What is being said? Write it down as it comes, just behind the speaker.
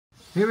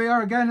Here we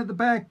are again at the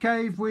Bear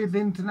Cave with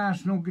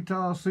international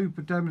guitar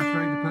super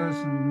demonstrator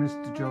person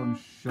Mr. John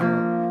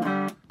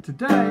Sharp.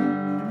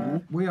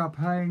 Today we are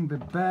playing the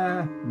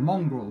Bear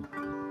Mongrol.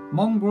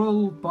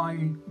 Mongrol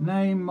by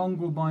name,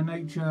 Mongrol by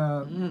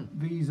nature.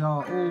 These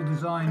are all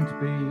designed to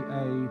be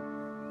a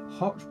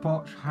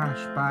hodgepodge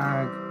hash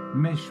bag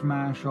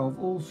mishmash of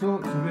all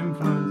sorts of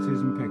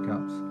influences and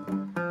pickups.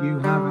 You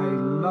have a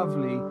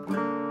lovely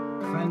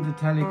Fender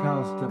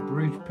Telecaster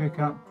bridge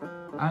pickup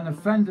and a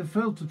Fender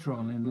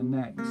Filtertron in the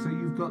neck, so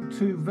you've got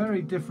two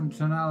very different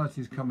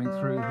tonalities coming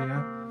through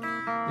here.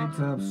 It's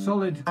a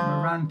solid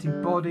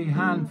Maranthe body,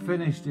 hand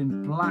finished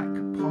in black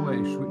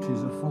polish, which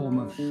is a form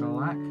of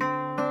shellac,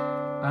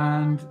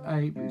 and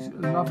a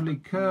lovely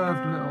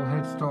curved little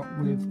headstock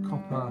with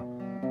copper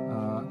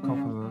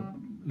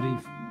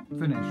leaf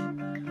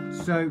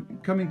finish. So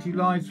coming to you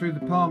live through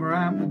the Palmer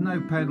amp with no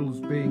pedals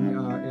being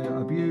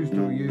abused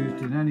or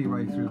used in any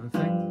way through the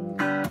thing.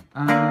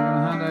 And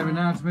I'm going to hand over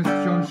now to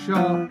Mr. John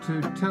Sharp to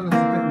tell us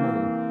a bit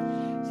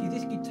more. See,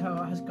 this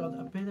guitar has got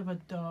a bit of a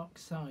dark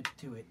side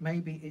to it.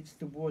 Maybe it's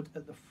the wood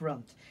at the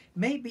front.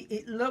 Maybe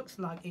it looks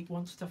like it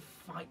wants to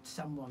fight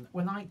someone.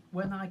 When I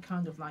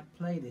kind of like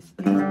play this,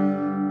 it's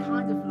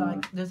kind of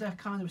like there's a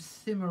kind of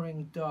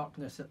simmering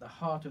darkness at the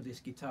heart of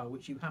this guitar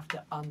which you have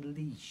to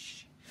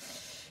unleash.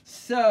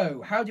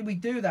 So, how do we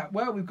do that?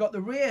 Well, we've got the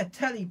rear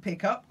telly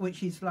pickup,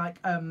 which is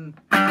like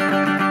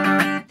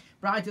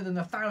brighter than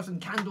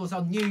 1,000 candles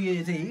on New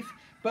Year's Eve.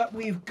 But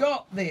we've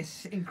got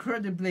this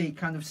incredibly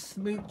kind of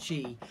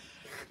smoochy,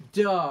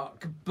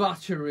 dark,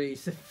 buttery,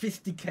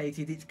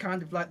 sophisticated. It's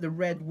kind of like the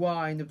red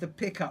wine of the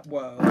pickup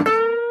world.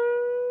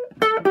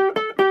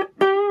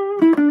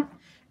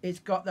 It's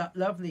got that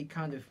lovely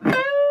kind of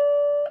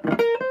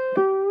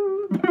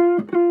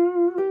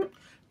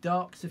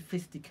dark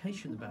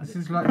sophistication about it. This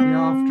is like the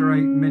After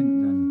 8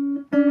 mint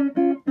then.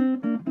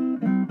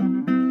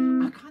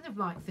 I kind of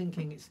like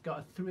thinking it's got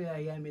a 3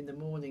 AM in the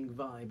morning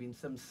vibe in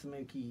some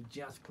smoky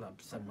jazz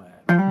club somewhere.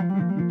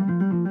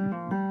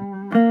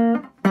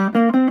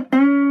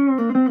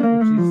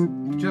 Which is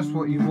just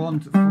what you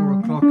want at 4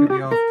 o'clock in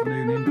the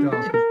afternoon in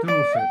darkest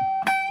Dorset.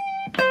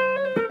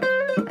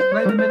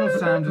 Play the middle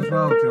sound as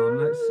well, John,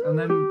 and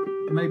then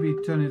maybe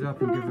turn it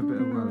up and give a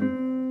bit of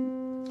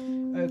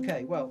welly.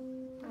 Okay, well,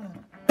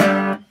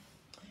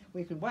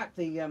 we can whack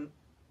the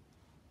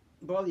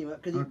volume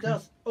up because it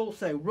does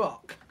also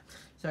rock.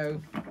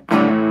 So.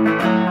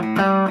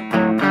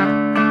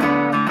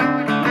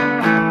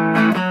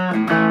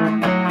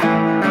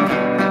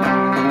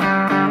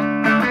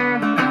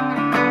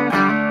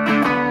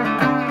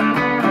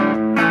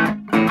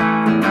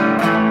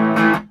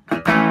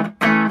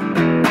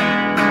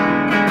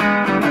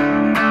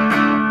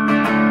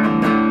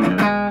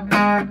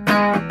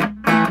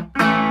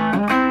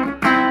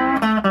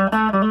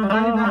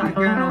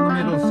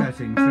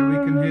 So we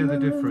can hear the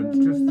difference,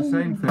 just the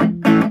same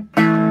thing.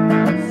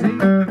 See?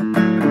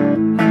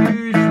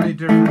 Hugely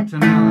different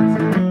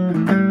tonality.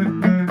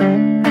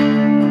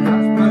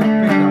 That's both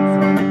pickups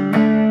on.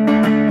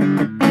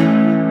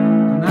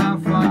 And now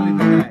finally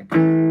the neck.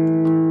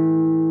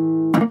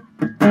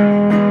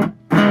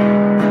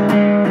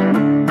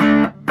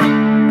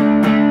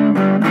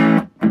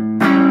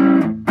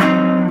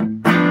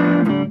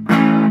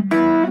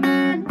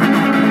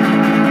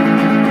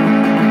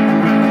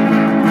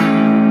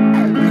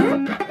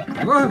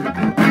 Whoa!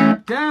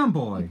 Down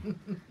boy!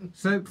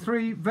 So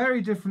 3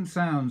 very different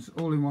sounds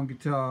all in one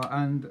guitar,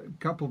 and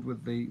coupled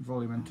with the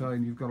volume and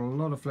tone you've got a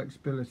lot of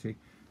flexibility.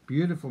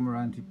 Beautiful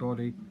Maranthe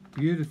body,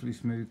 beautifully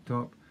smooth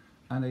top,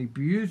 and a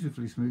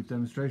beautifully smooth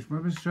demonstration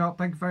from Mr. Sharp.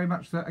 Thank you very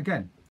much for that again.